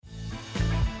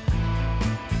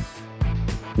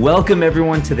Welcome,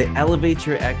 everyone, to the Elevate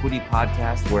Your Equity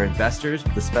podcast, where investors,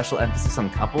 with a special emphasis on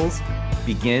couples,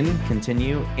 begin,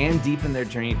 continue, and deepen their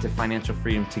journey to financial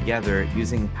freedom together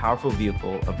using a powerful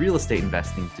vehicle of real estate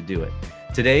investing to do it.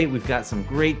 Today, we've got some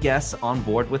great guests on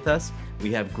board with us.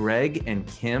 We have Greg and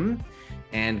Kim,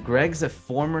 and Greg's a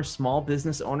former small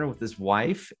business owner with his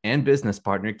wife and business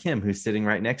partner, Kim, who's sitting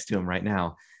right next to him right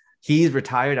now. He's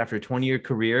retired after a 20-year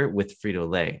career with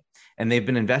Frito-Lay. And they've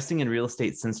been investing in real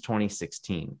estate since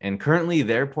 2016. And currently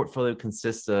their portfolio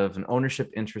consists of an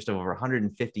ownership interest of over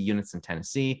 150 units in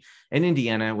Tennessee and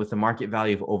Indiana with a market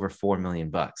value of over $4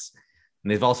 million. And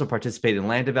they've also participated in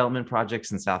land development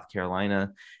projects in South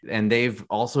Carolina. And they've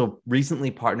also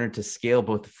recently partnered to scale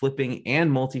both flipping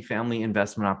and multifamily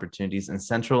investment opportunities in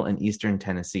Central and Eastern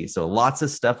Tennessee. So lots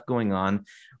of stuff going on.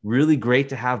 Really great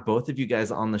to have both of you guys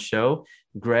on the show.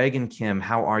 Greg and Kim,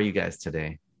 how are you guys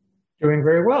today? Doing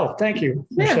very well. Thank you.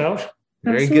 Yourself?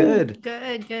 Very good.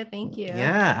 Good. Thank you.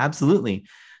 Yeah, absolutely.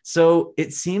 So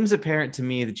it seems apparent to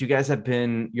me that you guys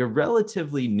you're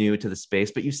relatively new to the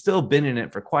space, but you've still been in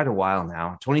it for quite a while now.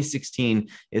 2016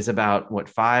 is about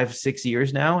 5-6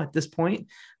 years now at this point.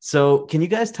 So can you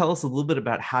guys tell us a little bit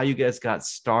about how you guys got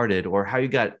started or how you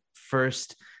got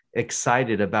first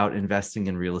excited about investing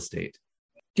in real estate?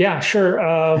 Yeah,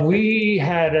 sure. We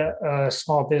had a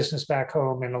small business back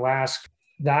home in Alaska.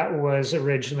 That was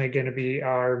originally going to be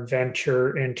our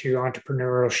venture into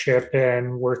entrepreneurship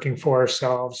and working for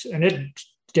ourselves. And it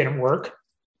didn't work,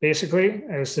 basically,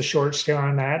 as the short story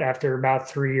on that. After about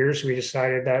 3 years, we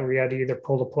decided that we had to either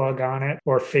pull the plug on it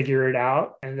or figure it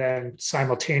out. And then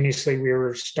simultaneously, we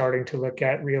were starting to look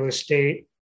at real estate.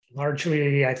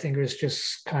 Largely, I think it was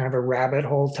just kind of a rabbit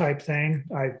hole type thing.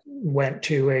 I went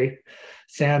to a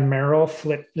Than Merrill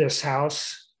Flip This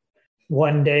House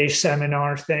one-day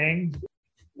seminar thing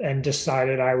and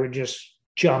decided I would just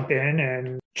jump in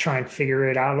and try and figure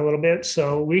it out a little bit.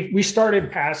 So we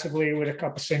started passively with a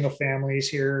couple single families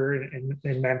here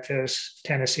in Memphis,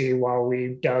 Tennessee, while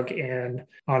we dug in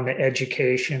on the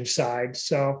education side.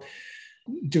 So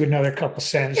do another couple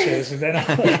sentences and then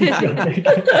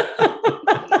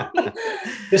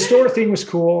the store thing was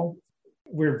cool.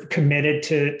 We're committed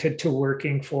to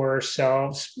working for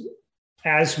ourselves.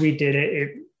 As we did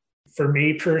it, for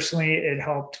me personally, it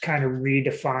helped kind of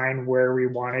redefine where we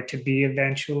wanted to be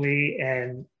eventually.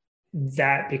 And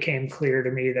that became clear to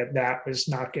me that was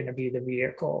not going to be the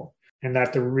vehicle, and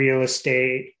that the real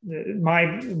estate,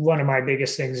 one of my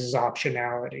biggest things is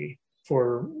optionality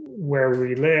for where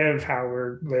we live, how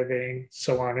we're living,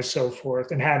 so on and so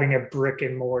forth. And having a brick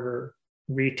and mortar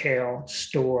retail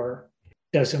store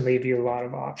doesn't leave you a lot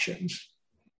of options.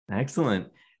 Excellent.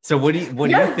 So what do you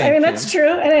think? I mean, that's true.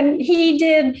 And then he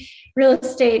did real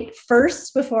estate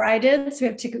first before I did. So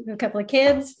we have a couple of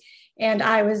kids, and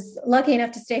I was lucky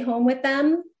enough to stay home with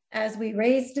them as we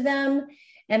raised them.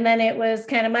 And then it was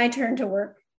kind of my turn to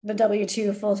work the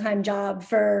W-2 full-time job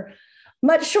for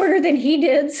much shorter than he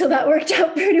did. So that worked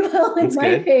out pretty well in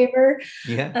my favor.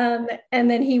 Yeah. And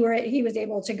then he was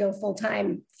able to go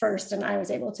full-time first, and I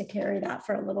was able to carry that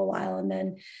for a little while. And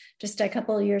then just a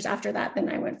couple of years after that, then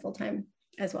I went full-time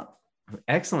as well.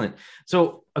 Excellent.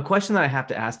 So a question that I have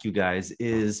to ask you guys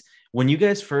is, when you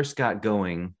guys first got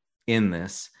going in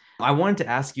this, I wanted to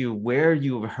ask you where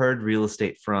you heard real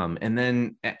estate from. And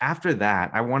then after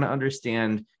that, I want to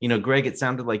understand, Greg, it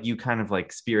sounded like you kind of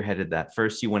spearheaded that.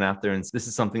 First, you went out there and this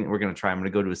is something that we're going to try. I'm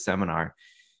going to go to a seminar.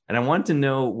 And I wanted to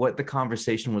know what the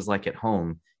conversation was like at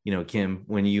home. Kim,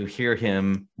 when you hear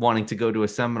him wanting to go to a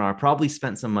seminar, probably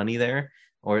spent some money there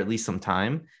or at least some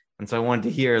time. And so I wanted to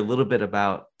hear a little bit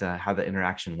about how the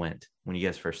interaction went when you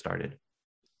guys first started.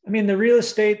 I mean, the real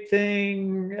estate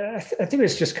thing, I think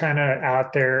it's just kind of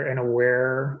out there and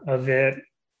aware of it.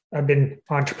 I've been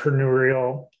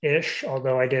entrepreneurial-ish,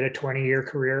 although I did a 20-year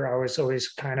career. I was always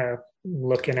kind of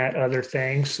looking at other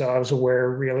things. So I was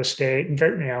aware of real estate.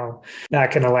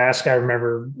 Back in Alaska, I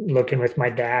remember looking with my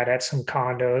dad at some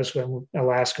condos when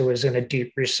Alaska was in a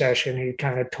deep recession. He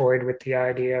kind of toyed with the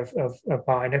idea of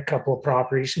buying a couple of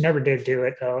properties. He never did do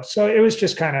it, though. So it was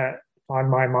just kind of on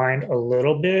my mind a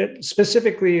little bit.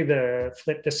 Specifically, the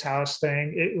Flip This House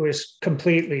thing, it was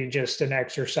completely just an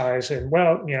exercise. And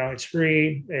it's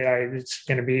free. It's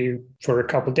going to be for a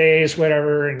couple of days,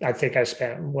 whatever. And I think I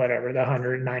spent the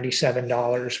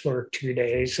 $197 for 2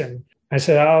 days. And I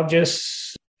said, I'll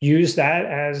just use that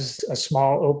as a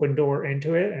small open door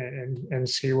into it and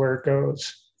see where it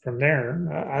goes from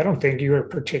there. I don't think you were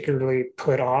particularly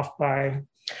put off by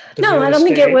No, I don't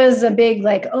think it was a big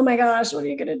like, oh my gosh, what are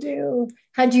you going to do?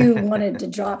 Had you wanted to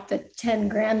drop the 10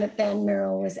 grand that then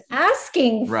Merrill was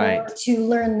asking for to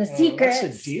learn the secrets,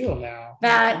 that's a deal now.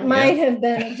 That might have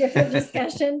been a different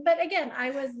discussion. But again,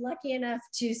 I was lucky enough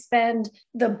to spend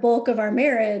the bulk of our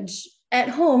marriage at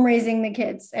home raising the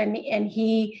kids. And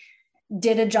he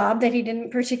did a job that he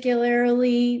didn't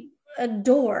particularly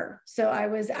adore. So I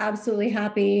was absolutely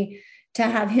happy to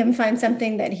have him find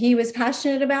something that he was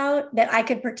passionate about, that I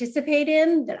could participate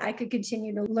in, that I could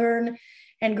continue to learn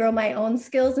and grow my own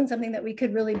skills, and something that we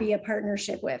could really be a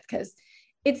partnership with. Because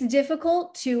it's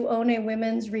difficult to own a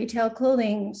women's retail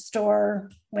clothing store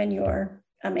when you're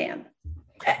a man,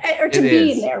 or to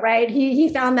be in there, right? He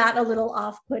found that a little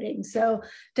off-putting. So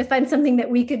to find something that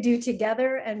we could do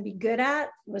together and be good at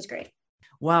was great.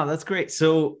 Wow, that's great.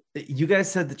 So you guys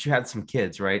said that you had some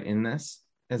kids, right, in this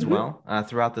as well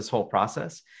throughout this whole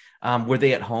process. Were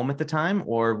they at home at the time,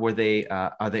 or were they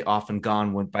are they often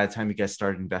gone by the time you guys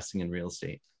started investing in real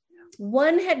estate?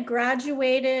 One had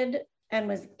graduated and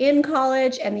was in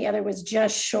college, and the other was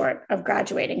just short of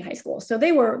graduating high school. So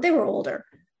they were older.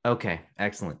 Okay,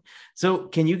 excellent. So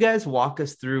can you guys walk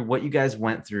us through what you guys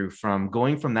went through from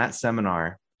going from that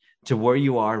seminar to where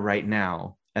you are right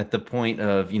now, at the point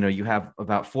of, you have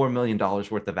about $4 million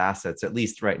worth of assets, at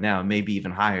least right now, maybe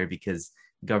even higher because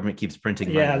government keeps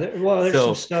printing money. Yeah, there's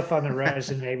some stuff on the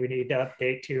resume we need to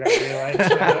update too, I realize.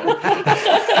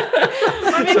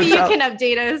 Or maybe you can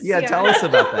update us. Yeah, tell us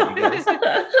about that, you guys.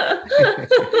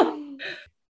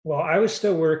 Well, I was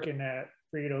still working at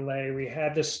Frito-Lay. We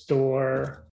had the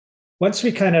store. Once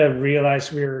we kind of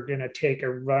realized we were going to take a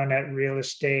run at real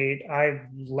estate, I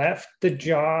left the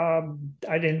job.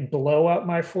 I didn't blow up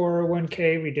my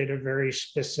 401k. We did a very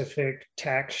specific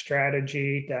tax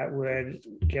strategy that would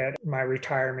get my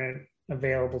retirement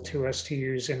available to us to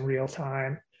use in real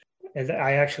time. And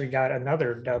I actually got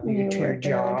another W-2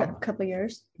 job. A couple of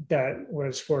years. That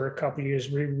was for a couple of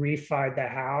years. We refied the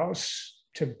house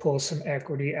to pull some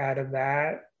equity out of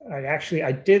that.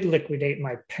 I did liquidate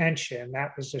my pension.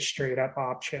 That was a straight up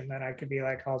option that I could be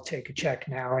like, I'll take a check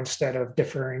now instead of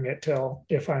deferring it till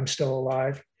if I'm still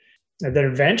alive. And then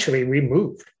eventually we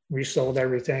moved. We sold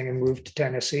everything and moved to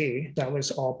Tennessee. That was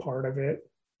all part of it.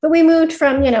 But we moved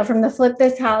from the Flip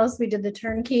This House. We did the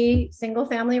turnkey single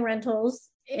family rentals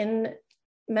in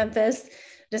Memphis.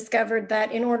 Discovered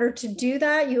that in order to do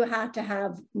that, you have to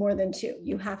have more than two.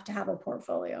 You have to have a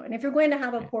portfolio. And if you're going to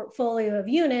have a portfolio of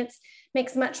units, it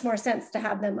makes much more sense to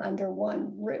have them under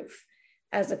one roof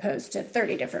as opposed to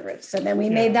 30 different roofs. So then we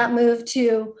made that move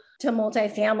to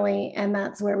multifamily, and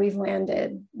that's where we've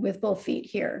landed with both feet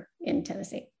here in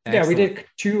Tennessee. Excellent. Yeah, we did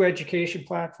 2 education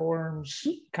platforms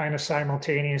kind of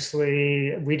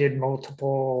simultaneously. We did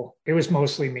multiple. It was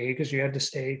mostly me because you had to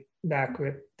stay back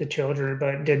with the children,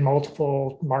 but did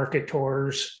multiple market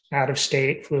tours out of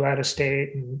state, flew out of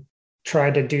state, and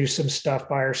tried to do some stuff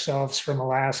by ourselves from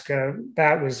Alaska.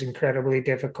 That was incredibly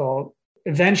difficult.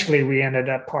 Eventually, we ended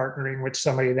up partnering with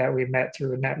somebody that we met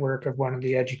through a network of one of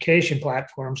the education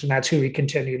platforms, and that's who we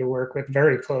continue to work with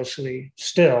very closely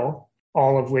still,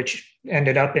 all of which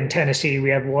ended up in Tennessee. We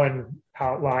have one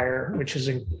outlier, which is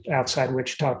outside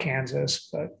Wichita, Kansas.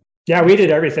 But yeah, we did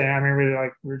everything. I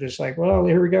mean, we're just like, well,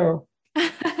 here we go.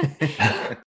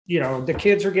 The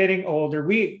kids are getting older.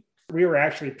 We were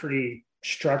actually pretty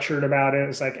structured about it.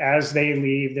 It's like, as they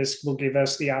leave, this will give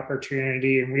us the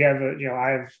opportunity. And we have I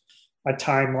have a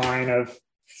timeline of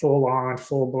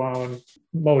full-blown,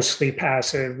 mostly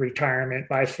passive retirement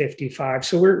by 55.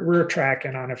 So we're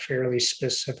tracking on a fairly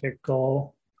specific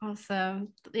goal. Awesome.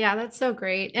 Yeah, that's so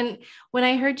great. And when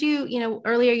I heard you,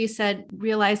 earlier you said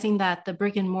realizing that the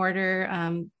brick and mortar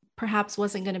perhaps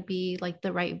wasn't going to be like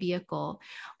the right vehicle.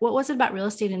 What was it about real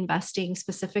estate investing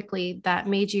specifically that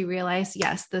made you realize,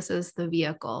 yes, this is the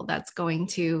vehicle that's going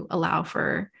to allow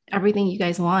for everything you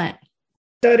guys want?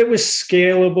 That it was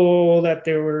scalable, that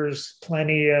there was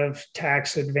plenty of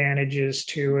tax advantages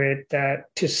to it, that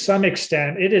to some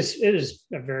extent it is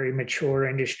a very mature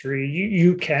industry.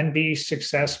 You can be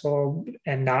successful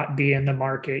and not be in the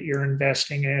market you're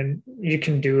investing in. You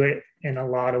can do it in a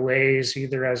lot of ways,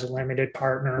 either as a limited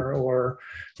partner or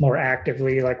more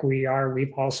actively like we are.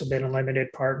 We've also been a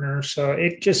limited partner. So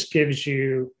it just gives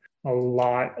you a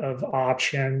lot of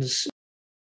options.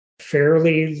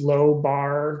 Fairly low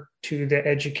bar to the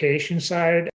education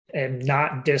side, and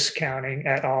not discounting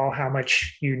at all how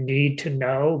much you need to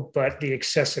know, but the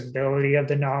accessibility of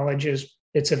the knowledge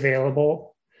it's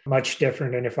available. Much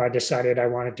different than if I decided I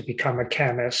wanted to become a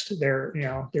chemist.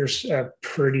 There's a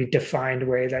pretty defined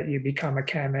way that you become a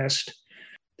chemist.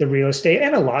 The real estate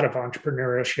and a lot of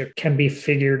entrepreneurship can be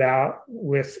figured out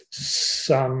with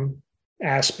some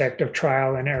aspect of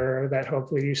trial and error that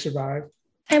hopefully you survive.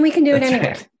 And we can do it That's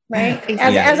anywhere, right?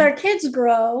 As our kids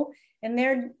grow, and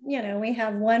we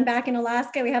have one back in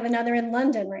Alaska, we have another in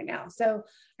London right now. So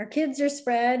our kids are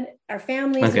spread, our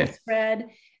families are spread.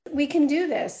 We can do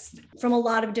this from a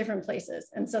lot of different places.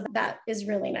 And so that is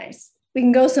really nice. We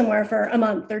can go somewhere for a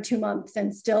month or 2 months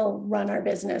and still run our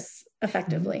business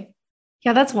effectively.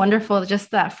 Yeah, that's wonderful.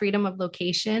 Just that freedom of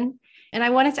location. And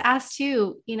I wanted to ask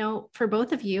too, for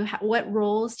both of you, what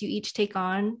roles do you each take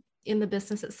on in the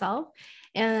business itself?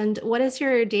 And what does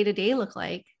your day-to-day look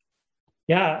like?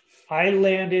 Yeah, I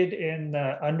landed in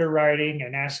the underwriting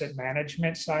and asset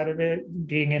management side of it.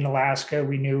 Being in Alaska,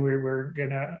 we knew we were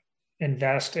going to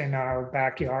invest in our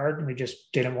backyard and we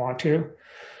just didn't want to.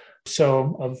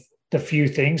 So of the few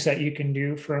things that you can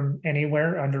do from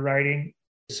anywhere, underwriting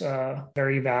is a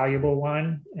very valuable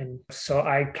one. And so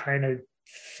I kind of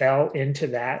fell into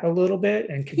that a little bit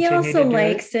and continued to do it. He also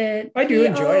likes it. I do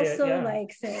enjoy it. He also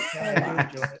likes it. Yeah, I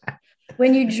do enjoy it.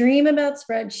 When you dream about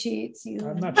spreadsheets,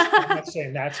 I'm not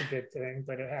saying that's a good thing,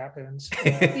 but it happens.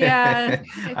 Yeah.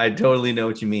 I totally know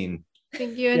what you mean. I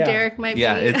think you and Derek might be.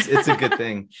 Yeah, it's a good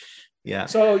thing. Yeah.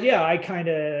 So I kind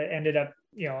of ended up,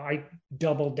 I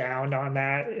doubled down on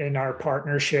that in our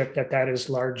partnership, that is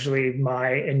largely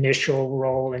my initial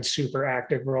role and super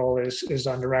active role is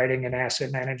underwriting and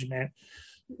asset management.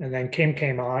 And then Kim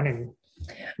came on and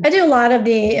I do a lot of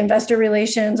the investor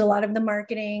relations, a lot of the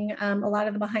marketing, a lot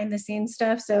of the behind the scenes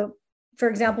stuff. So for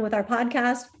example, with our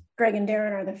podcast, Greg and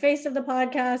Darren are the face of the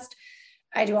podcast.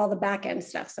 I do all the back end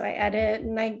stuff. So I edit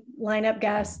and I line up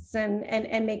guests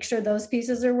and make sure those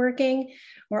pieces are working.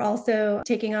 We're also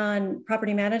taking on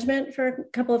property management for a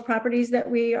couple of properties that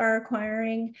we are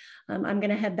acquiring. I'm going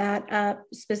to head that up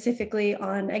specifically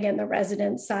on, again, the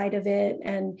resident side of it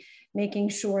and making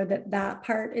sure that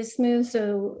part is smooth.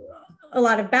 So a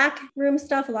lot of back room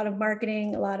stuff, a lot of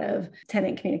marketing, a lot of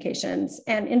tenant communications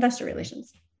and investor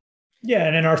relations. Yeah.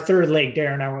 And then our third leg,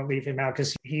 Darren, I won't leave him out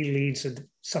because he leads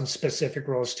some specific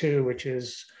roles too, which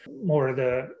is more of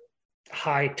the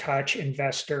high touch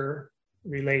investor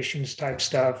relations type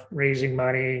stuff, raising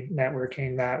money,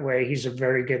 networking that way. He's a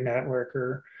very good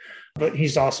networker, but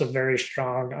he's also very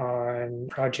strong on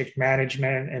project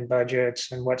management and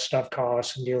budgets and what stuff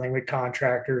costs and dealing with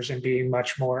contractors and being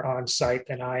much more on site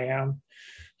than I am.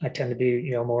 I tend to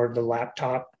be, more of the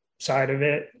laptop side of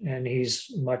it, and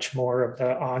he's much more of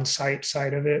the on-site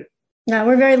side of it. Yeah,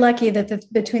 we're very lucky that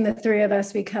between the three of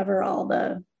us, we cover all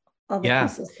the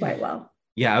pieces quite well.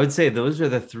 Yeah, I would say those are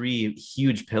the three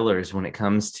huge pillars when it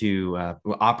comes to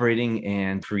operating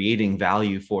and creating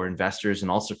value for investors and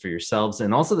also for yourselves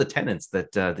and also the tenants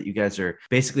that you guys are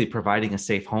basically providing a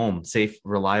safe,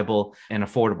 reliable, and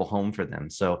affordable home for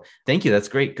them. So thank you. That's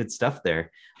great. Good stuff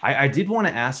there. I did want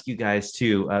to ask you guys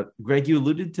too, Greg, you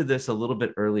alluded to this a little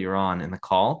bit earlier on in the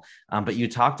call, but you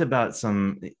talked about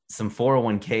some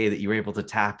 401k that you were able to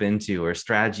tap into or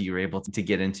strategy you were able to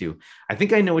get into. I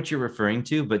think I know what you're referring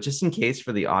to, but just in case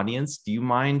for the audience, do you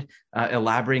mind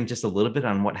elaborating just a little bit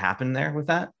on what happened there with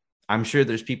that? I'm sure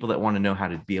there's people that want to know how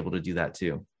to be able to do that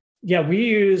too. Yeah, we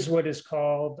use what is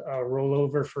called a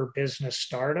rollover for business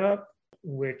startup,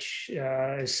 which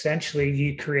essentially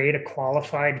you create a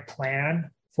qualified plan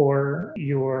for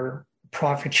your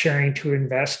profit sharing to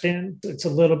invest in. It's a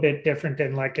little bit different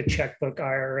than like a checkbook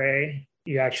IRA.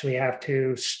 You actually have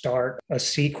to start a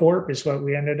C Corp is what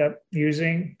we ended up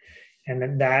using. And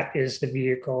then that is the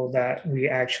vehicle that we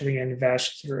actually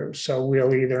invest through. So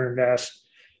we'll either invest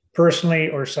personally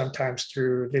or sometimes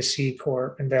through the C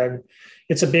Corp. And then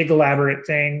it's a big elaborate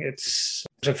thing. There's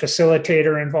a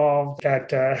facilitator involved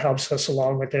that helps us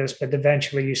along with this, but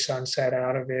eventually you sunset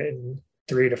out of it in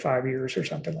 3 to 5 years or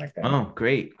something like that. Oh,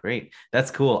 great.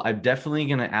 That's cool. I'm definitely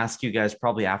going to ask you guys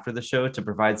probably after the show to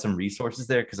provide some resources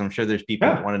there because I'm sure there's people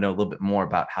that want to know a little bit more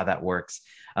about how that works,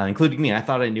 including me. I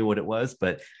thought I knew what it was,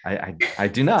 but I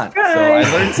do not. So I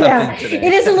learned something today.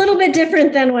 It is a little bit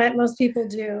different than what most people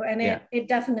do. And it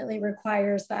definitely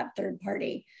requires that third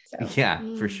party. So. Yeah,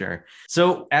 for sure.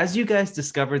 So as you guys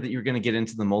discovered that you're going to get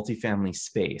into the multifamily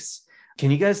space, can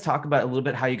you guys talk about a little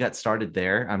bit how you got started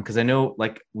there? Because I know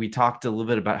we talked a little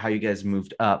bit about how you guys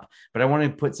moved up, but I want to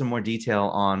put some more detail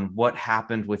on what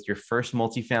happened with your first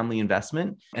multifamily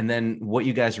investment and then what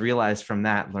you guys realized from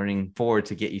that learning forward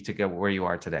to get you to go where you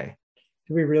are today.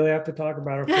 Do we really have to talk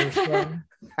about our first one?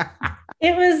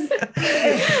 It was.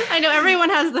 I know everyone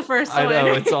has the first one. I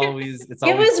know it's always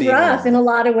it was rough in a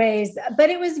lot of ways, but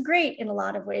it was great in a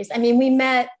lot of ways. I mean, we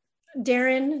met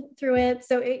Darren through it.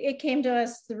 So it came to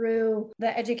us through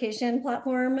the education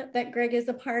platform that Greg is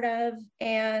a part of.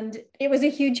 And it was a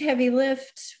huge, heavy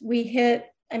lift. We hit,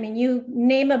 you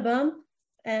name a bump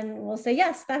And we'll say,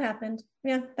 yes, that happened.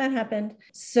 Yeah, that happened.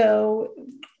 So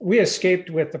we escaped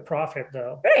with the profit,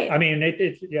 though. Right. I mean,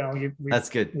 that's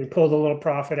good. We pulled a little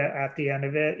profit at the end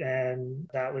of it, and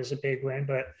that was a big win.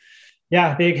 But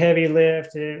yeah, big heavy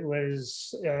lift. It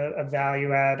was a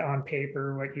value add on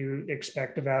paper, what you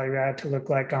expect a value add to look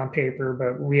like on paper.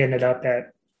 But we ended up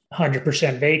at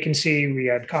 100% vacancy. We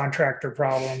had contractor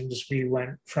problems. We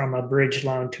went from a bridge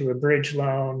loan to a bridge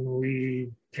loan.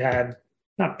 We had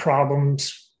not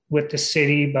problems with the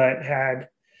city, but had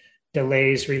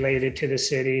delays related to the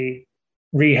city,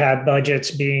 rehab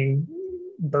budgets being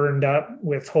burned up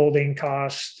with holding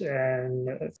costs. And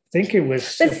I think it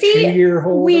was a 2-year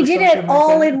hold. We did it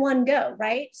all like in one go,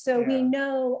 right? So we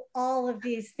know all of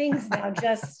these things now,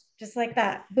 just like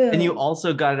that. Boom. And you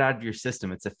also got it out of your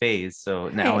system. It's a phase. So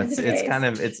now it's kind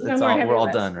of, we're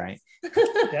all done, right?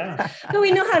 Yeah. But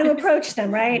we know how to approach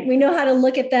them, right? We know how to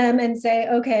look at them and say,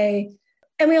 okay.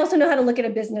 And we also know how to look at a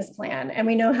business plan, and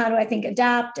we know how to, I think,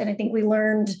 adapt. And I think we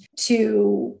learned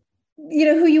to,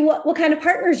 what kind of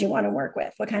partners you want to work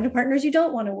with, what kind of partners you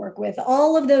don't want to work with.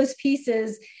 All of those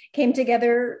pieces came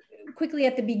together quickly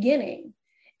at the beginning.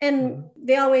 And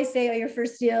they always say, your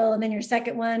first deal and then your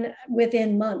second one,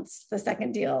 within months, the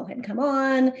second deal had come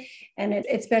on, and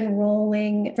it's been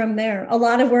rolling from there. A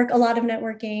lot of work, a lot of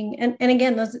networking. And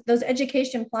again, those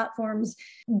education platforms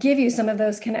give you some of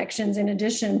those connections in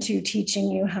addition to teaching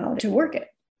you how to work it.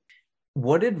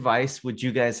 What advice would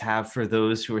you guys have for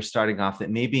those who are starting off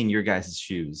that may be in your guys'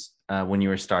 shoes when you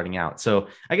were starting out? So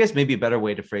I guess maybe a better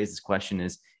way to phrase this question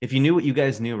is, if you knew what you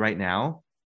guys knew right now,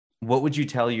 what would you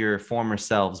tell your former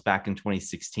selves back in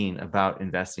 2016 about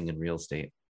investing in real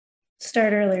estate?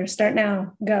 Start earlier, start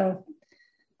now, go.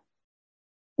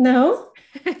 No?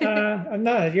 I'm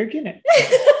not, you're getting it.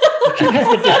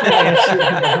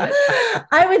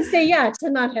 I would say,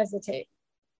 to not hesitate.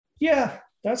 Yeah,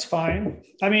 that's fine.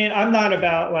 I mean, I'm not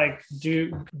about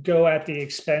go at the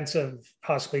expense of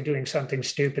possibly doing something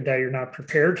stupid that you're not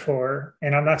prepared for.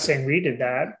 And I'm not saying we did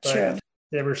that, but True.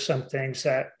 There were some things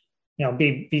that,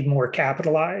 be more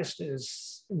capitalized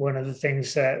is one of the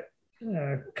things that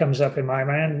comes up in my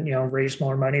mind. Raise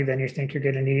more money than you think you're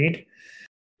going to need.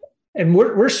 And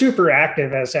we're super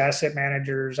active as asset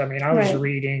managers. I mean, I was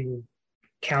reading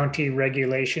county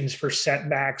regulations for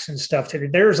setbacks and stuff today.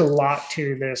 There's a lot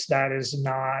to this that is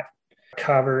not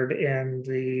covered in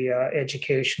the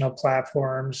educational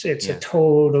platforms. It's a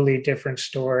totally different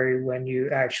story when you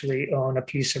actually own a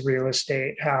piece of real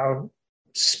estate, how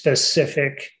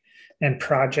specific and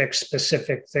project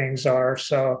specific things are.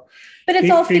 So, but it's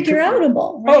all figure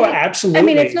outable. Right? Oh, absolutely. I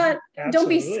mean, it's not, Don't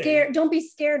be scared. Don't be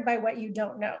scared by what you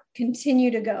don't know. Continue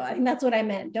to go. I think that's what I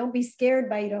meant. Don't be scared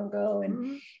by you don't go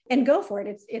and go for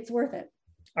it. It's worth it.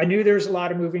 I knew there's a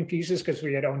lot of moving pieces because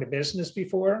we had owned a business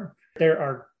before. There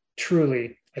are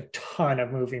truly a ton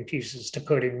of moving pieces to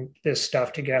putting this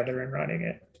stuff together and running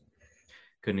it.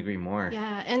 Couldn't agree more.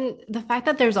 Yeah. And the fact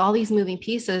that there's all these moving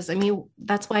pieces, I mean,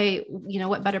 that's why,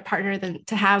 what better partner than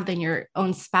your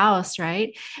own spouse,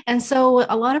 right? And so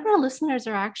a lot of our listeners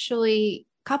are actually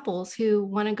couples who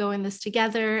want to go in this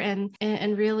together and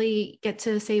really get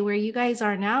to say where you guys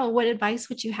are now. What advice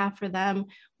would you have for them?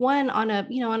 One, on a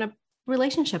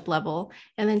relationship level,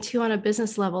 and then two, on a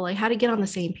business level, like how to get on the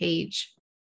same page.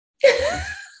 So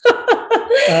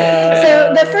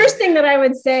the first thing that I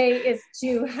would say is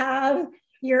to have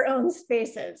your own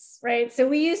spaces, right? So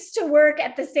we used to work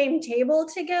at the same table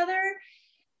together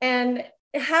and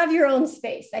have your own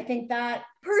space. I think that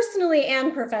personally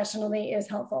and professionally is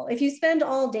helpful. If you spend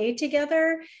all day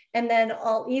together and then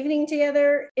all evening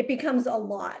together, it becomes a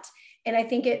lot. And I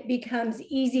think it becomes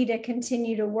easy to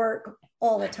continue to work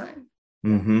all the time.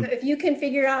 Mm-hmm. So if you can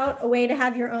figure out a way to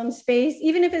have your own space,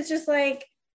 even if it's just like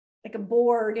a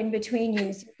board in between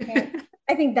you, so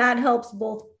I think that helps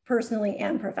both personally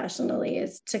and professionally,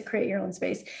 is to create your own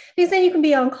space, because then you can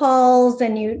be on calls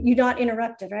and you're not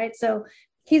interrupted, right? So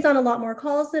he's on a lot more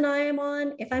calls than I am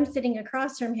on. If I'm sitting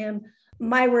across from him,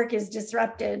 my work is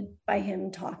disrupted by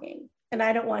him talking, and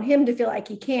I don't want him to feel like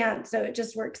he can't. So it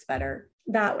just works better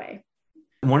that way.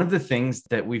 One of the things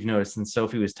that we've noticed, and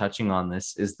Sophie was touching on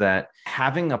this, is that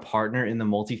having a partner in the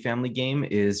multifamily game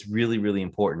is really, really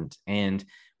important. And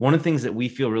one of the things that we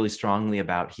feel really strongly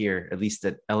about here, at least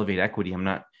at Elevate Equity, I'm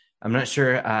not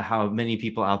sure how many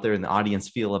people out there in the audience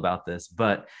feel about this,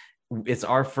 but it's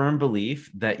our firm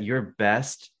belief that your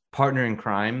best partner in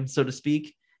crime, so to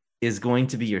speak, is going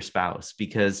to be your spouse,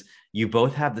 because you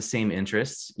both have the same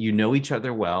interests, you know each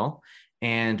other well.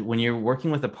 And when you're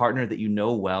working with a partner that you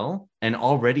know well and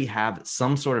already have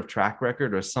some sort of track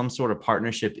record or some sort of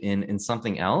partnership in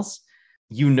something else,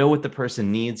 you know what the person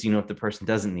needs, you know what the person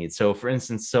doesn't need. So for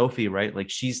instance, Sophie, right? Like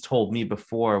she's told me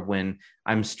before, when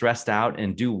I'm stressed out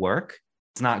and do work,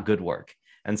 it's not good work.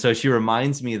 And so she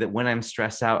reminds me that when I'm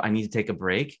stressed out, I need to take a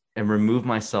break and remove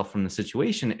myself from the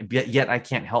situation, yet I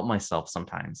can't help myself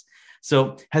sometimes.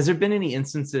 So has there been any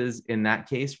instances in that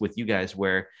case with you guys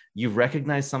where you've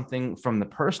recognized something from the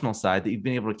personal side that you've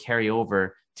been able to carry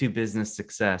over to business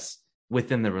success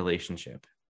within the relationship?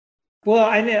 Well,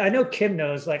 I know Kim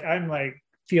knows, like, I'm like,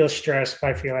 feel stressed if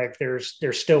I feel like there's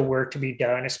still work to be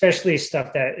done, especially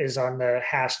stuff that is on the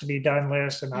has to be done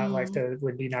list and not like the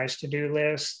would be nice to do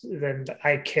list. Then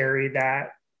I carry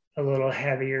that a little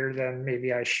heavier than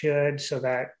maybe I should. So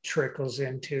that trickles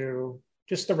into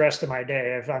just the rest of my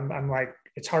day. If I'm like,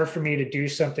 it's hard for me to do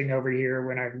something over here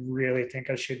when I really think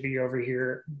I should be over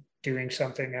here doing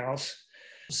something else.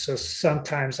 So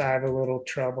sometimes I have a little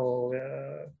trouble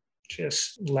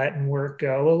just letting work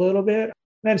go a little bit.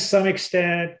 And to some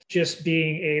extent, just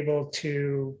being able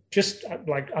to just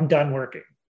like, I'm done working.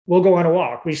 We'll go on a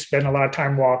walk. We spend a lot of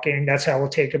time walking. That's how we'll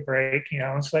take a break. You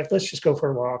know, it's like, let's just go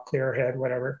for a walk, clear our head,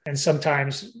 whatever. And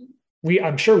sometimes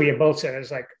I'm sure we have both said,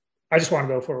 it's like, I just want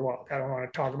to go for a walk. I don't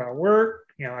want to talk about work.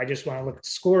 You know, I just want to look at the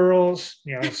squirrels,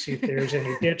 you know, see if there's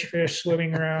any ditch fish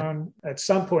swimming around. At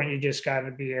some point, you just got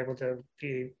to be able to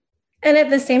be. And at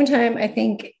the same time, I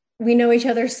think we know each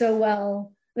other so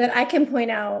well that I can point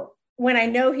out when I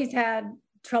know he's had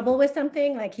trouble with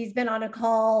something, like he's been on a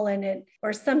call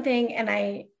or something, and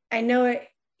I know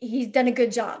he's done a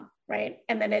good job, right?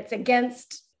 And then it's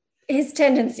against his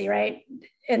tendency, right?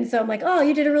 And so I'm like, oh,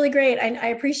 you did a really great. I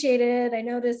appreciate it. I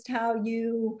noticed how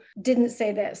you didn't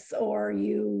say this, or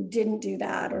you didn't do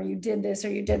that, or you did this, or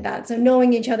you did that. So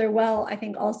knowing each other well, I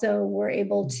think also we're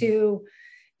able to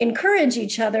encourage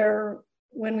each other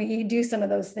when we do some of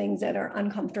those things that are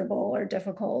uncomfortable or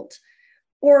difficult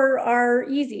or are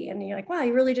easy. And you're like, wow,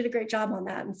 you really did a great job on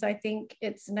that. And so I think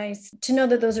it's nice to know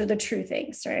that those are the true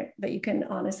things, right? That you can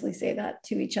honestly say that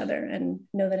to each other and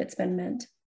know that it's been meant.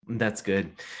 That's good.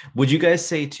 Would you guys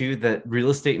say too that real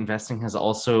estate investing has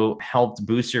also helped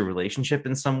boost your relationship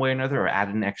in some way or another, or add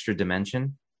an extra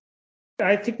dimension?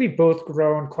 I think we've both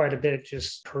grown quite a bit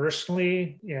just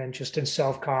personally and just in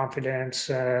self-confidence.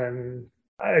 And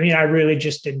I mean, I really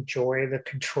just enjoy the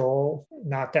control,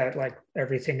 not that like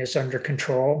everything is under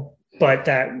control, but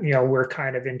that, you know, we're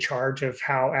kind of in charge of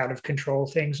how out of control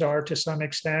things are to some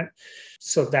extent.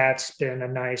 So that's been a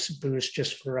nice boost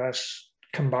just for us,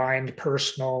 combined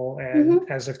personal and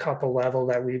as a couple level,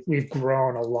 that we've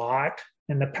grown a lot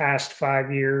in the past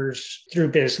 5 years through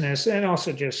business and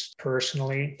also just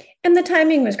personally. And the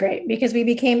timing was great because we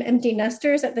became empty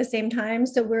nesters at the same time.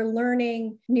 So we're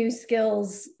learning new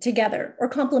skills together, or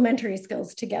complementary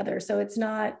skills together. So it's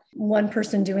not one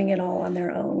person doing it all on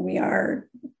their own. We are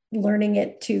learning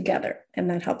it together, and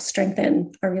that helps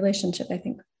strengthen our relationship, I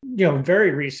think. You know,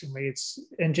 very recently,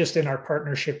 and just in our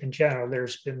partnership in general,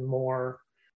 there's been more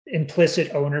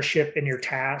implicit ownership in your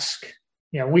task.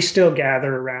 You know, we still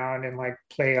gather around and like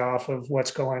play off of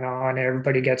what's going on.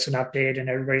 Everybody gets an update and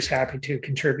everybody's happy to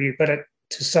contribute. But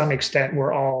to some extent,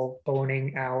 we're all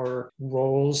owning our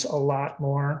roles a lot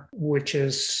more, which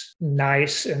is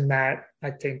nice in that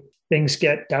I think things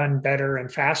get done better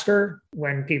and faster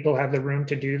when people have the room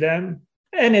to do them.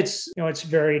 And it's, you know, it's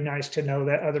very nice to know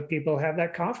that other people have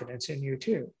that confidence in you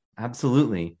too.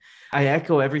 Absolutely. I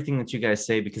echo everything that you guys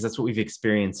say because that's what we've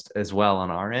experienced as well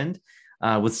on our end.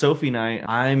 With Sophie and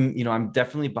I'm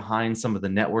definitely behind some of the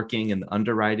networking and the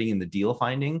underwriting and the deal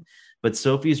finding, but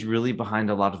Sophie's really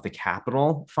behind a lot of the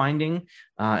capital finding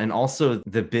and also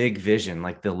the big vision,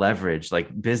 like the leverage,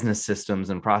 like business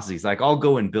systems and processes. Like I'll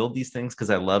go and build these things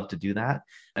because I love to do that.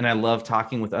 And I love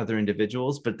talking with other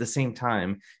individuals, but at the same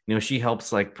time, you know, she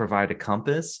helps like provide a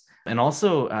compass and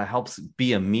also helps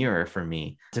be a mirror for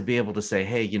me to be able to say,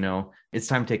 hey, you know, it's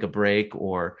time to take a break,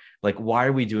 or like, why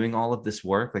are we doing all of this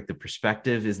work? Like the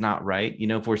perspective is not right. You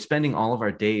know, if we're spending all of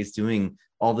our days doing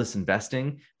all this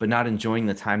investing, but not enjoying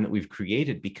the time that we've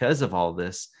created because of all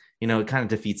this, you know, it kind of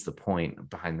defeats the point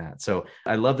behind that. So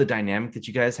I love the dynamic that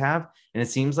you guys have. And it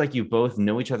seems like you both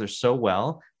know each other so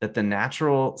well that the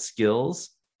natural skills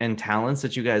and talents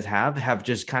that you guys have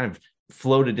just kind of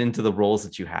floated into the roles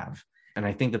that you have. And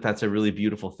I think that that's a really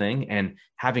beautiful thing. And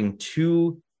having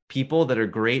two people that are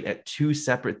great at two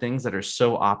separate things that are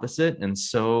so opposite and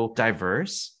so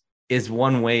diverse is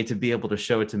one way to be able to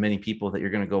show it to many people that you're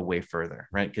going to go way further,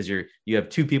 right? Because you have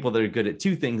two people that are good at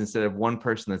two things instead of one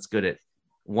person that's good at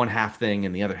one half thing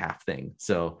and the other half thing.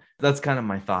 So that's kind of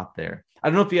my thought there. I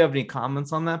don't know if you have any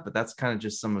comments on that, but that's kind of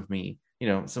just some of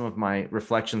my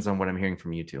reflections on what I'm hearing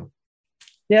from you two.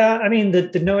 Yeah, I mean,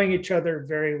 the knowing each other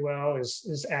very well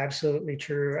is absolutely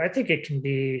true. I think it could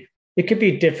be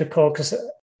difficult because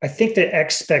I think the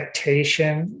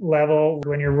expectation level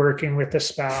when you're working with a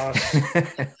spouse.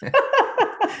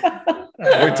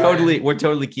 We're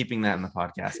totally keeping that in the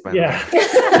podcast, by the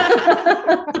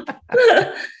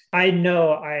way. I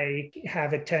know I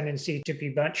have a tendency to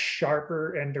be much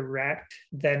sharper and direct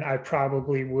than I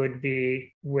probably would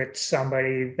be with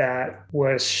somebody that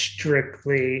was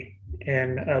strictly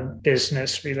in a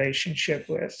business relationship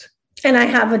with. And I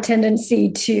have a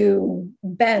tendency to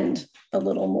bend a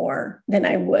little more than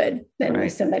I would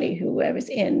with somebody who I was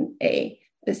in a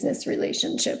business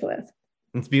relationship with.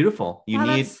 It's beautiful.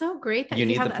 That's so great that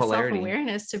you have that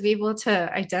self-awareness to be able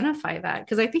to identify that.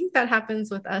 Because I think that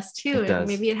happens with us too. And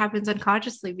maybe it happens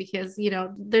unconsciously because,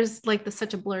 there's like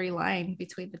such a blurry line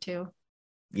between the two.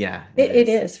 Yeah, it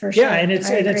is for sure. Yeah. And it's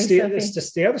just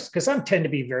the other, because I tend to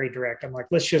be very direct. I'm like,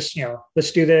 let's just,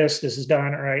 let's do this. This is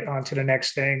done. All right. On to the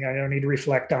next thing. I don't need to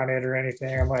reflect on it or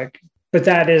anything. I'm like, but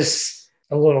that is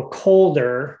a little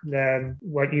colder than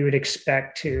what you would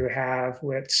expect to have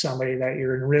with somebody that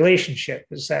you're in a relationship.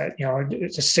 Is that,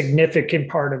 it's a significant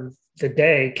part of the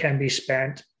day can be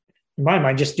spent, in my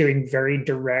mind, just doing very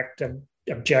direct,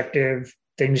 objective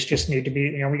things. Just need to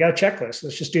be, we got a checklist.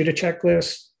 Let's just do the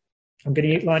checklist. I'm going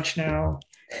to eat lunch now.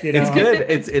 It's good.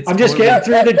 It's I'm just getting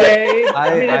through the day.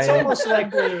 It's almost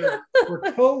like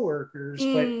we're coworkers,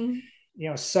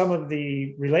 but some of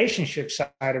the relationship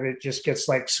side of it just gets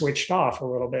like switched off a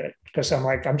little bit because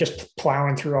I'm just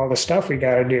plowing through all the stuff we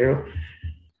got to do.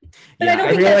 But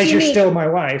I realize you're still my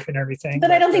wife and everything. But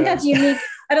I don't think that's unique.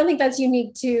 I don't think that's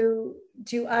unique to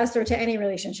us or to any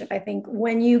relationship. I think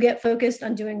when you get focused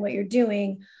on doing what you're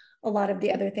doing, a lot of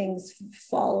the other things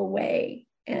fall away.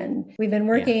 And we've been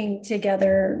working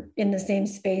together in the same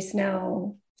space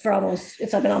now for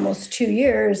it's been almost 2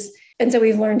 years. And so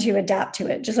we've learned to adapt to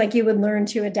it, just like you would learn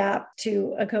to adapt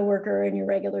to a coworker in your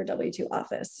regular W-2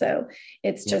 office. So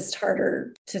it's just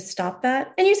harder to stop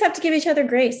that. And you just have to give each other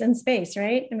grace and space,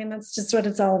 right? I mean, that's just what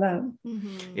it's all about.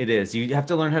 Mm-hmm. It is. You have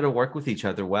to learn how to work with each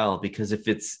other well, because if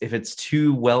it's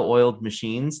two well-oiled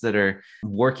machines that are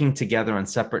working together on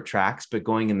separate tracks, but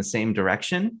going in the same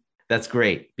direction, that's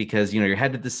great, because you're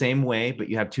headed the same way, but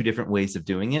you have two different ways of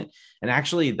doing it. And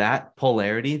actually that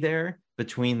polarity there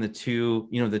between the two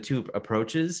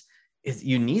approaches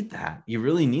you need that. You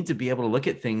really need to be able to look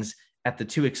at things at the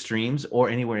two extremes or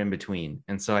anywhere in between.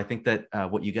 And so I think that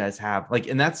what you guys have,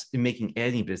 and that's in making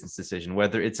any business decision,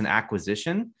 whether it's an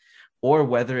acquisition or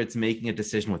whether it's making a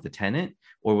decision with a tenant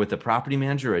or with a property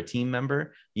manager or a team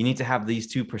member, you need to have these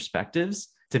two perspectives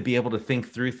to be able to think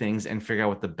through things and figure out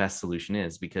what the best solution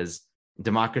is, because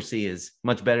democracy is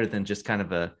much better than just kind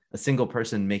of a single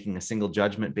person making a single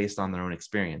judgment based on their own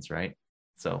experience, right?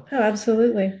 So,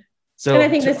 absolutely. So, and I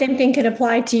think the same thing could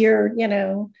apply to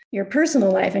your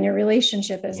personal life and your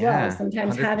relationship as well.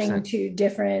 Sometimes 100%. Having two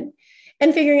different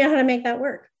and figuring out how to make that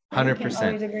work. 100%. We can't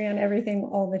always agree on everything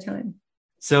all the time.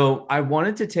 So I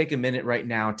wanted to take a minute right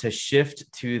now to shift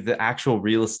to the actual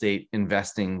real estate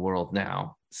investing world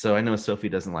now. So I know Sophie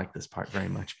doesn't like this part very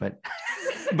much, but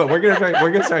we're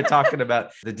gonna start talking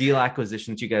about the deal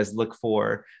acquisitions you guys look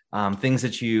for, things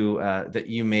that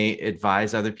you may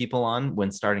advise other people on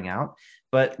when starting out.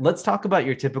 But let's talk about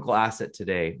your typical asset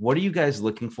today. What are you guys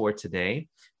looking for today?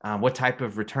 What type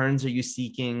of returns are you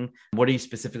seeking? What are you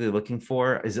specifically looking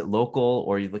for? Is it local,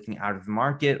 or are you looking out of the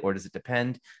market, or does it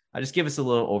depend? Just give us a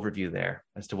little overview there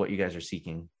as to what you guys are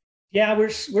seeking. Yeah,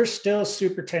 we're still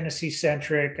super Tennessee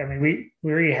centric. I mean,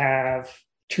 we have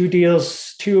 2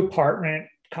 deals, 2 apartment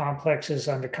complexes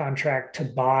under contract to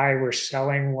buy. We're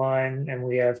selling one, and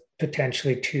we have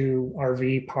potentially 2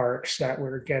 RV parks that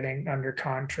we're getting under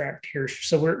contract here.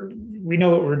 So we know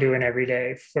what we're doing every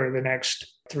day for the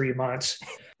next 3 months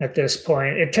at this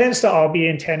point. It tends to all be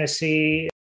in Tennessee.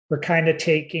 We're kind of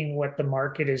taking what the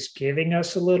market is giving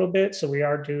us a little bit. So we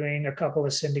are doing a couple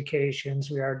of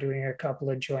syndications. We are doing a couple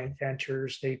of joint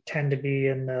ventures. They tend to be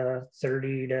in the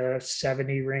 30 to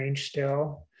 70 range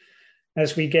still.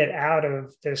 As we get out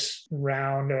of this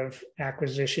round of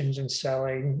acquisitions and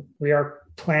selling, we are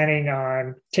planning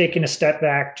on taking a step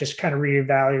back, just kind of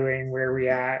reevaluating where we're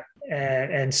at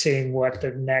and seeing what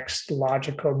the next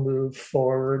logical move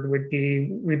forward would be.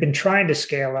 We've been trying to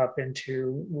scale up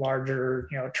into larger,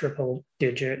 triple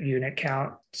digit unit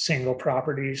count, single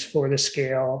properties for the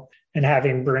scale,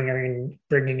 and bringing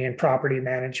in property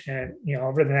management,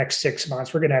 over the next 6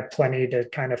 months. We're going to have plenty to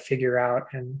kind of figure out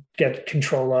and get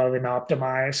control of and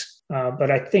optimize.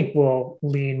 But I think we'll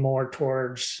lean more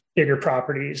towards bigger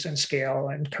properties and scale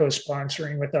and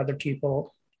co-sponsoring with other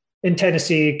people in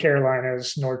Tennessee,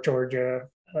 Carolinas, North Georgia,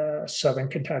 Southern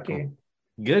Kentucky.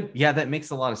 Good. Yeah, that makes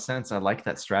a lot of sense. I like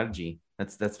that strategy.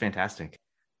 That's fantastic.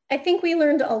 I think we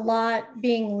learned a lot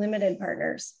being limited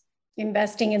partners.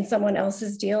 Investing in someone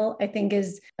else's deal, I think,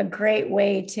 is a great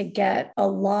way to get a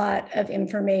lot of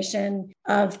information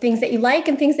of things that you like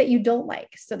and things that you don't like,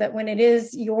 so that when it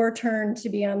is your turn to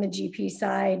be on the GP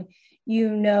side,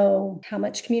 you know how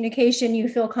much communication you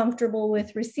feel comfortable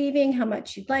with receiving, how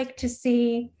much you'd like to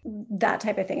see, that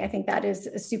type of thing. I think that is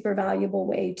a super valuable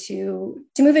way to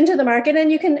move into the market,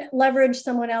 and you can leverage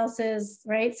someone else's,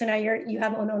 right? So now you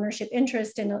have an ownership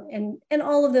interest in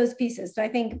all of those pieces. So I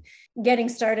think getting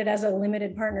started as a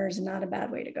limited partner is not a bad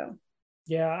way to go.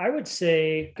 Yeah, I would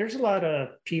say there's a lot of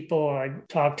people I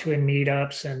talk to in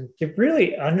meetups, and they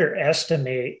really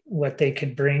underestimate what they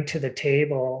could bring to the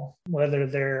table, whether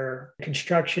they're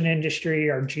construction industry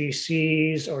or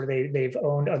GCs, or they've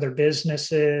owned other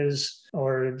businesses,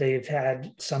 or they've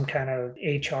had some kind of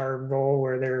HR role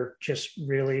where they're just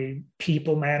really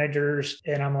people managers.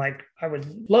 And I'm like, I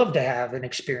would love to have an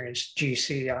experienced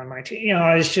GC on my team.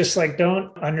 It's just like,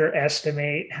 don't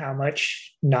underestimate how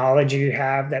much knowledge you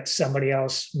have that somebody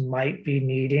else might be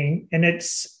needing. And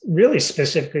it's really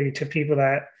specifically to people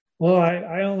that, well,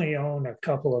 I only own a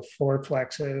couple of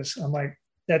fourplexes. I'm like,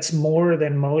 that's more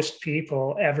than most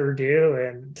people ever do.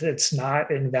 And it's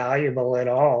not invaluable at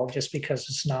all just because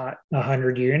it's not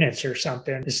 100 units or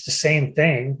something. It's the same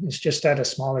thing. It's just at a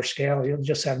smaller scale. You'll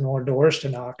just have more doors to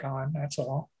knock on. That's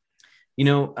all.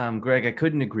 Greg, I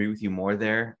couldn't agree with you more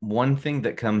there. One thing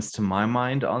that comes to my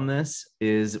mind on this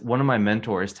is one of my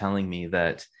mentors telling me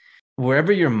that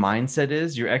wherever your mindset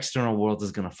is, your external world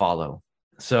is going to follow.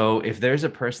 So if there's a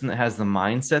person that has the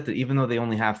mindset that even though they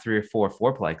only have 3 or 4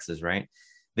 fourplexes, right,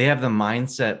 they have the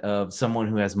mindset of someone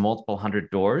who has multiple hundred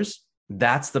doors,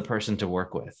 that's the person to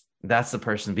work with. That's the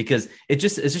person, because it's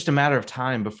just a matter of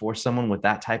time before someone with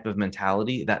that type of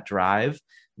mentality, that drive,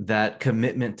 that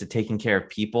commitment to taking care of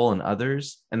people and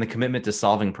others, and the commitment to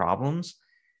solving problems,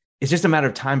 it's just a matter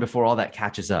of time before all that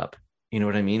catches up. You know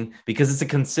what I mean? Because it's a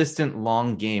consistent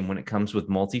long game when it comes with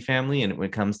multifamily and when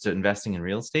it comes to investing in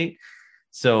real estate.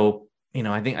 So,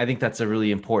 I think that's a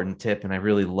really important tip. And I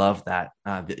really love that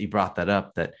you brought that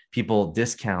up, that people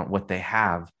discount what they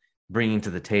have bringing to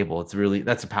the table.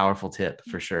 That's a powerful tip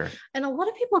for sure. And a lot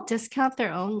of people discount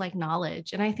their own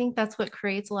knowledge. And I think that's what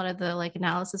creates a lot of the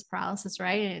analysis paralysis,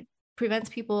 right? And it prevents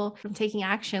people from taking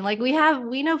action.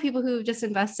 We know people who just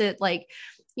invested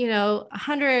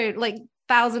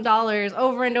 $100,000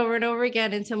 over and over and over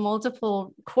again into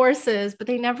multiple courses, but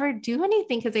they never do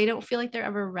anything because they don't feel like they're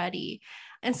ever ready.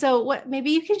 And so maybe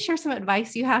you can share some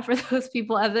advice you have for those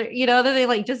people other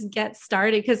they just get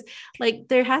started, because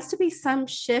there has to be some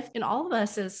shift in all of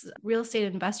us as real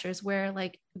estate investors where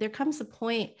there comes a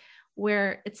point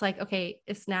where it's okay,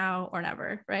 it's now or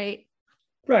never, right?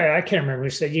 Right. I can't remember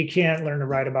who said you can't learn to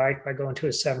ride a bike by going to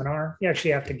a seminar. You actually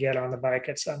have to get on the bike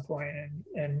at some point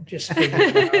and just figure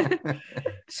it out.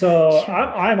 So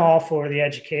I'm all for the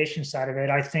education side of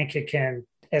it. I think it can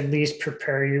at least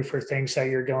prepare you for things that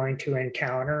you're going to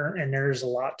encounter. And there's a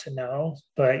lot to know.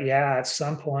 But yeah, at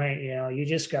some point, you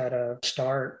just got to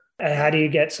start. How do you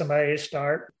get somebody to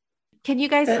start? Can you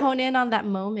guys hone in on that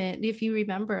moment, if you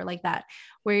remember that,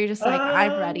 where you're just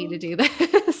I'm ready to do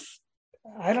this?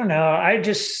 I don't know.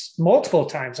 Multiple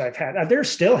times I've had, there's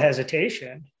still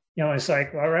hesitation. It's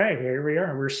like, all right, here we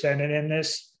are. We're sending in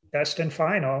this best and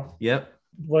final. Yep.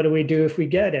 What do we do if we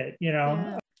get it?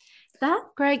 Yeah. That,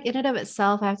 Greg, in and of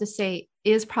itself, I have to say,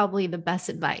 is probably the best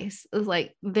advice.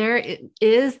 It's there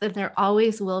is, and there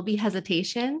always will be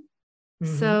hesitation.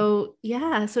 Mm-hmm. So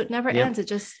it never ends.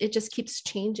 It just keeps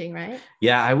changing, right?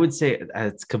 Yeah, I would say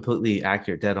it's completely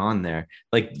accurate, dead on there.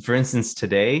 For instance,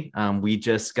 today, we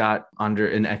just got under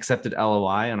an accepted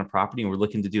LOI on a property and we're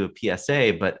looking to do a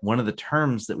PSA. But one of the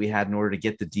terms that we had in order to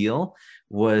get the deal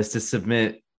was to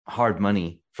submit hard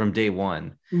money from day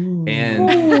one. Ooh.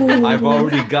 And I've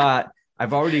already got I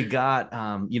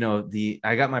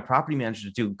got my property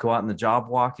manager to go out in the job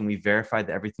walk, and we verified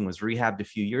that everything was rehabbed a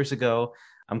few years ago.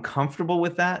 I'm comfortable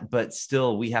with that, but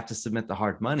still we have to submit the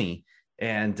hard money.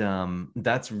 And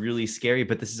that's really scary,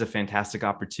 but this is a fantastic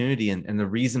opportunity. And the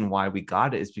reason why we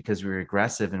got it is because we were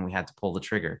aggressive and we had to pull the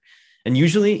trigger. And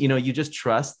usually, you just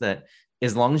trust that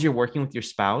as long as you're working with your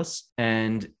spouse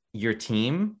and your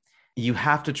team, you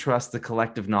have to trust the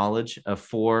collective knowledge of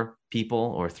 4 people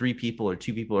or 3 people or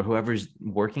 2 people or whoever's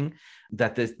working,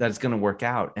 that's going to work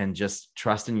out, and just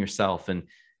trust in yourself. And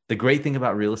the great thing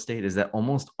about real estate is that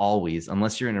almost always,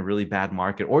 unless you're in a really bad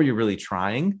market or you're really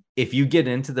trying, if you get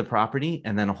into the property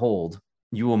and then hold,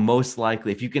 you will most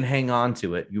likely, if you can hang on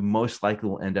to it, you most likely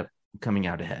will end up coming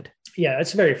out ahead. Yeah,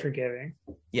 it's very forgiving.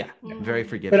 Yeah, very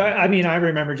forgiving. But I mean, I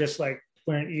remember just like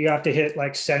when you have to hit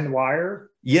like send wire.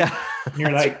 Yeah. And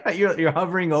you're like, right. You're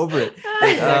hovering over it.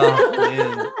 Like, oh,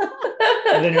 man.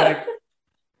 And then you're like,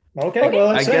 okay, well,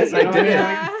 I guess I did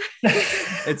it.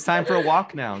 It's time for a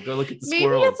walk now. Go look at the Maybe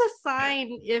squirrels. it's a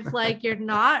sign if like you're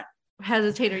not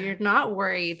hesitate or you're not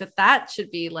worried that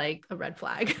should be like a red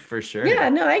flag. For sure. Yeah,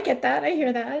 no, I get that. I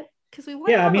hear that. Because we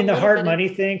want Yeah, I mean, the hard money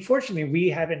thing, fortunately, we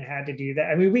haven't had to do that.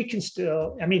 I mean, we can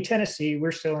still, I mean, Tennessee,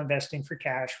 we're still investing for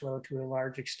cash flow to a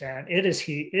large extent. It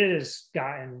has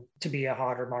gotten to be a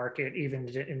hotter market, even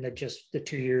in just the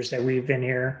 2 years that we've been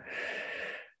here.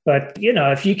 But, you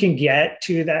know, if you can get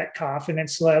to that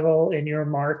confidence level in your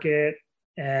market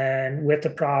and with the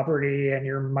property and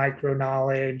your micro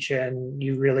knowledge and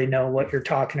you really know what you're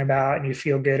talking about and you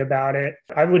feel good about it,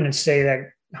 I wouldn't say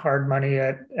that hard money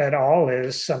at all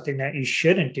is something that you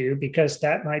shouldn't do, because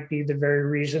that might be the very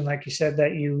reason, like you said,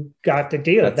 that you got the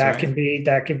deal. That can be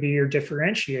your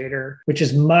differentiator, which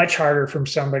is much harder from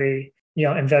somebody, you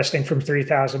know, investing from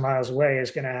 3,000 miles away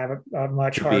is going to have a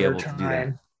much harder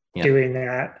time doing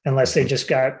that, unless they just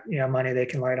got, you know, money they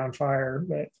can light on fire.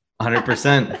 But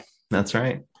 100%. That's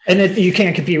right. And you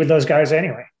can't compete with those guys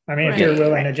anyway. I mean, if you're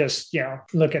willing to just, you know,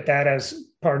 look at that as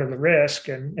part of the risk,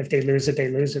 and if they lose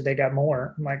it, they got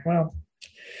more. I'm like, well,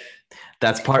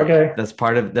 that's part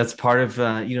of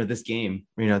you know, this game,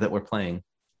 you know, that we're playing.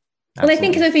 Absolutely. Well, I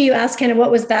think, Sophie, you asked kind of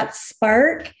what was that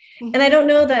spark? And I don't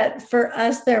know that for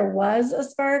us, there was a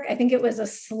spark. I think it was a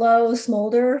slow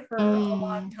smolder for a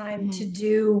long time to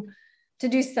do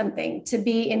something, to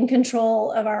be in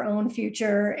control of our own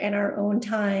future and our own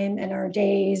time and our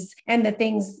days and the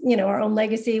things, you know, our own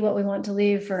legacy, what we want to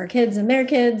leave for our kids and their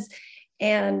kids.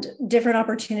 And different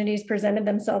opportunities presented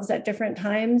themselves at different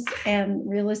times, and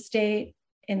real estate,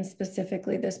 and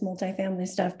specifically this multifamily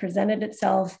stuff, presented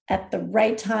itself at the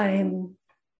right time,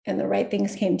 and the right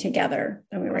things came together,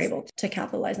 and we were able to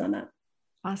capitalize on that.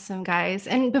 Awesome, guys.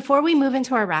 And before we move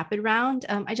into our rapid round,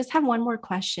 I just have one more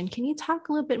question. Can you talk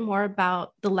a little bit more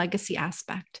about the legacy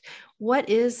aspect? What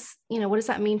does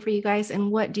that mean for you guys? And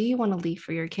what do you want to leave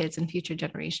for your kids and future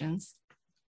generations?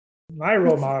 My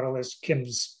role model is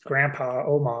Kim's grandpa,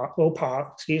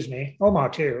 Opa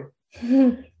too.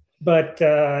 But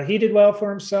he did well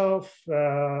for himself.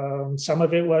 Some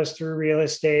of it was through real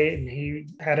estate, and he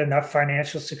had enough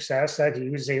financial success that he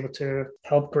was able to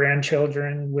help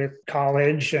grandchildren with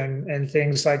college and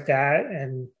things like that,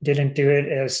 and didn't do it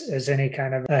as any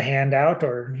kind of a handout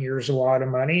or here's a lot of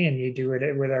money and you do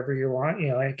it whatever you want. You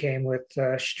know, it came with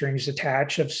strings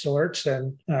attached of sorts,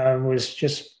 and was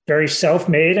just very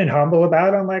self-made and humble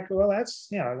about it. I'm like, well, that's,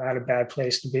 you know, not a bad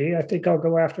place to be. I think I'll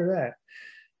go after that.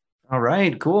 All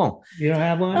right, cool. You don't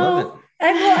have one? As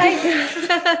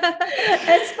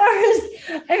far as,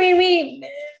 I mean,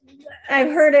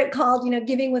 I've heard it called, you know,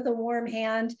 giving with a warm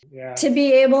hand. Yeah. To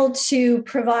be able to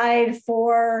provide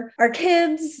for our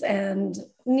kids and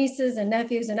nieces and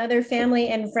nephews and other family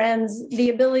and friends, the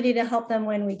ability to help them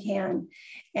when we can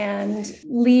and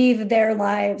leave their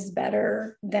lives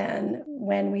better than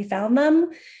when we found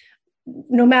them,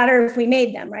 no matter if we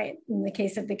made them, right? In the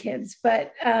case of the kids.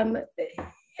 But,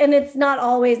 and it's not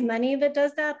always money that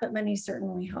does that, but money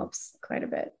certainly helps quite a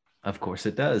bit. Of course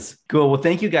it does. Cool. Well,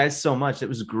 thank you guys so much. It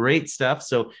was great stuff.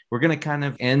 So we're going to kind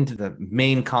of end the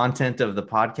main content of the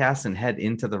podcast and head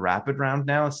into the rapid round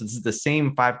now. So this is the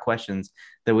same 5 questions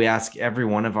that we ask every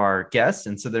one of our guests.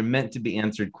 And so they're meant to be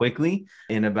answered quickly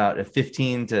in about a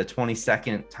 15 to 20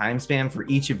 second time span for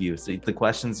each of you. So the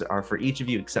questions are for each of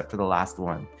you except for the last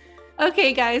one.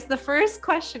 Okay, guys, the first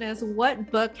question is,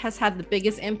 what book has had the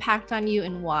biggest impact on you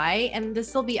and why? And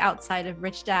this will be outside of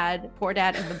Rich Dad, Poor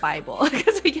Dad, and the Bible,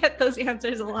 because we get those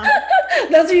answers a lot.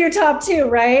 Those are your top 2,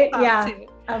 right? Top 2.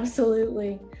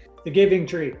 Absolutely. The Giving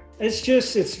Tree.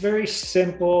 It's very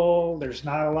simple. There's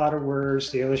not a lot of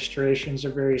words. The illustrations are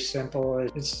very simple.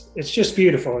 It's just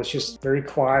beautiful. It's just very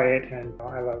quiet, and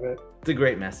I love it. It's a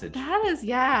great message. That is,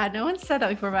 yeah. No one said that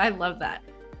before, but I love that.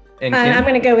 And I'm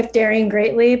going to go with Daring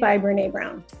Greatly by Brené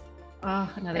Brown. Oh,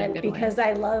 another good one. Because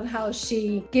I love how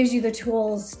she gives you the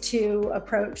tools to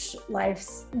approach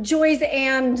life's joys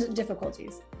and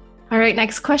difficulties. All right,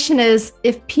 next question is,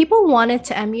 if people wanted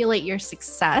to emulate your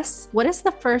success, what is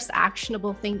the first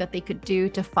actionable thing that they could do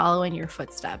to follow in your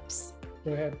footsteps?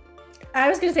 Go ahead. I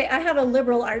was going to say, I have a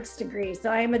liberal arts degree, so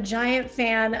I am a giant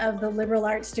fan of the liberal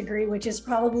arts degree, which is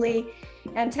probably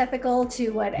antithetical to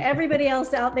what everybody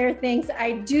else out there thinks.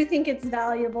 I do think it's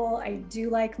valuable. I do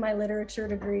like my literature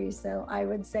degree, so I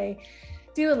would say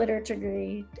do a literature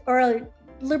degree or a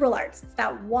liberal arts. It's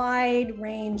that wide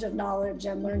range of knowledge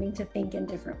and learning to think in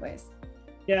different ways.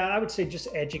 Yeah, I would say just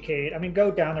educate. I mean,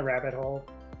 go down the rabbit hole.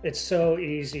 It's so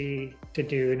easy to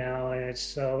do now, and it's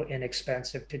so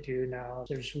inexpensive to do now.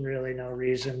 There's really no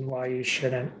reason why you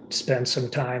shouldn't spend some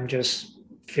time just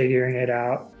figuring it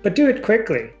out, but do it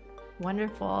quickly.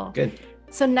 Wonderful. Good.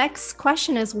 So next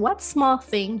question is, what small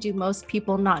thing do most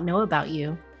people not know about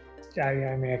you? I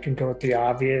mean, I can go with the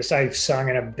obvious. I've sung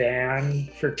in a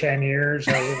band for 10 years.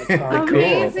 I was in a punk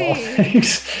Amazing.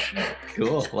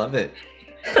 Cool. Love it.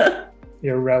 The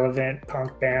irrelevant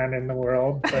punk band in the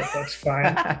world, but that's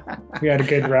fine. We had a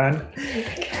good run.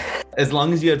 As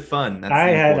long as you had fun. That's I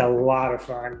had a important. lot of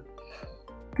fun.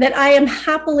 That I am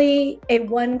happily a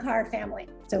one-car family.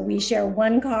 So we share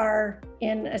one car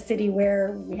in a city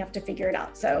where we have to figure it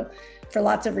out. So for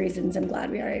lots of reasons, I'm glad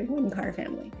we are a one-car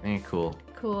family. Very cool.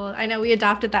 Cool. I know we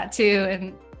adopted that too.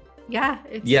 And yeah.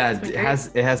 It's been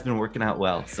It great. has been working out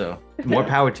well. So more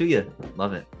power to you.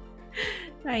 Love it.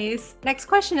 Nice. Next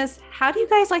question is, how do you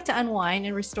guys like to unwind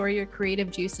and restore your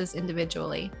creative juices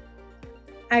individually?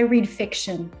 I read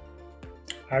fiction.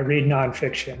 I read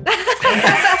nonfiction.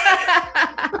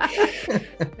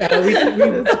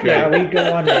 That's great. We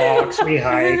go on walks, we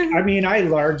hike. I mean, I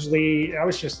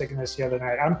was just thinking this the other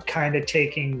night. I'm kind of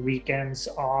taking weekends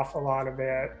off a lot of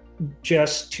it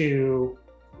just to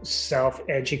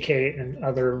self-educate in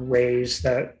other ways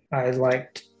that I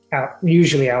liked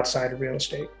usually outside of real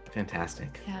estate.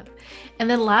 Fantastic. Yep. And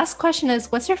then last question is,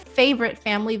 what's your favorite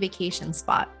family vacation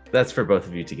spot? That's for both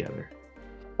of you together.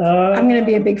 I'm going to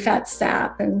be a big fat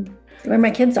sap and where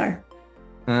my kids are.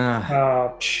 Oh, There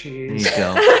jeez. you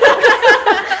go.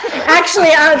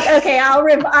 Actually,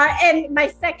 and my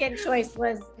second choice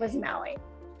was Maui.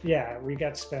 Yeah, we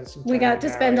got to spend some time. We got to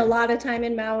in spend a Maui. lot of time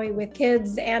in Maui with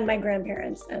kids and my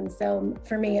grandparents. And so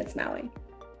for me, it's Maui.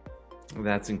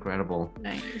 That's incredible.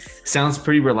 Nice. Sounds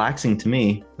pretty relaxing to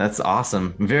me. That's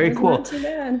awesome. Very It's cool. Not too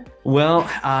bad. Well,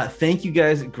 thank you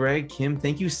guys, Greg, Kim.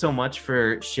 Thank you so much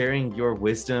for sharing your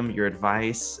wisdom, your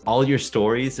advice, all your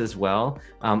stories as well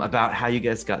about how you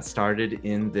guys got started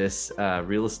in this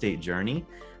real estate journey.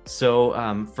 So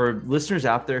for listeners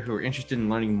out there who are interested in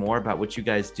learning more about what you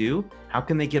guys do, how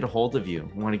can they get a hold of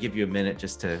you? I want to give you a minute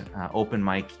just to open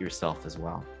mic yourself as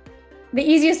well. The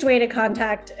easiest way to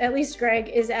contact at least Greg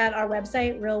is at our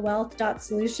website,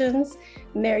 realwealth.solutions.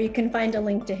 And there you can find a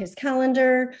link to his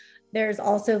calendar. There's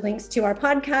also links to our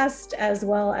podcast as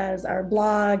well as our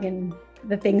blog and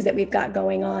the things that we've got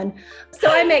going on. So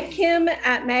I'm at Kim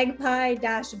at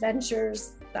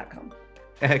magpie-ventures.com.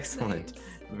 Excellent.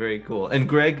 Very cool. And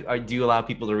Greg, do you allow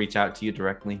people to reach out to you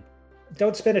directly?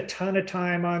 Don't spend a ton of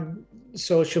time on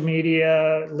social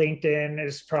media. LinkedIn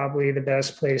is probably the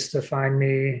best place to find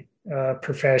me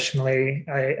professionally.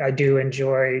 I do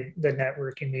enjoy the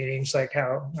networking meetings, like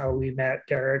how we met,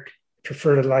 Derek.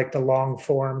 Prefer to like the long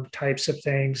form types of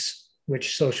things,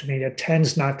 which social media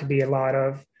tends not to be a lot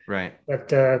of. Right. But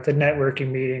the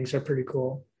networking meetings are pretty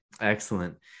cool.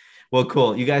 Excellent. Well,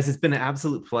 cool. You guys, it's been an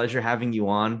absolute pleasure having you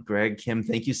on. Greg, Kim,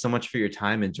 thank you so much for your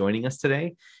time and joining us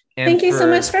today. And Thank you so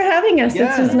much for having us.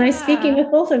 Yeah. It was nice speaking with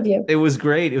both of you. It was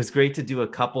great. It was great to do a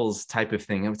couples type of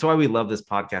thing. That's why we love this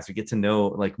podcast. We get to know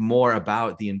like more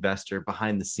about the investor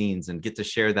behind the scenes and get to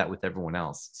share that with everyone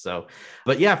else. So,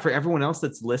 but yeah, for everyone else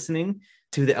that's listening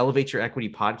to the Elevate Your Equity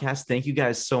podcast, thank you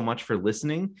guys so much for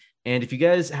listening. And if you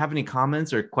guys have any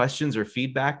comments or questions or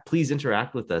feedback, please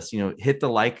interact with us. Hit the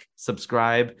like,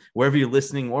 subscribe, wherever you're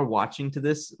listening or watching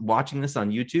this on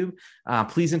YouTube.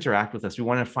 Please interact with us. We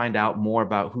want to find out more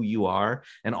about who you are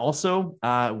and also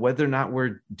whether or not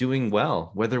we're doing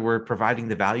well, whether we're providing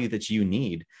the value that you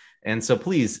need. And so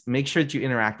please make sure that you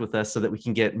interact with us so that we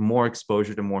can get more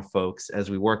exposure to more folks as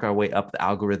we work our way up the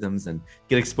algorithms and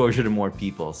get exposure to more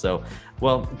people. So,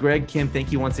 well, Greg, Kim,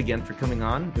 thank you once again for coming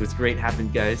on. It was great having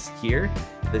you guys here.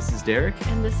 This is Derek.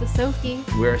 And this is Sophie.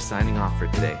 We're signing off for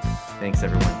today. Thanks,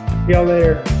 everyone. See y'all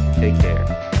later. Take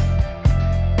care.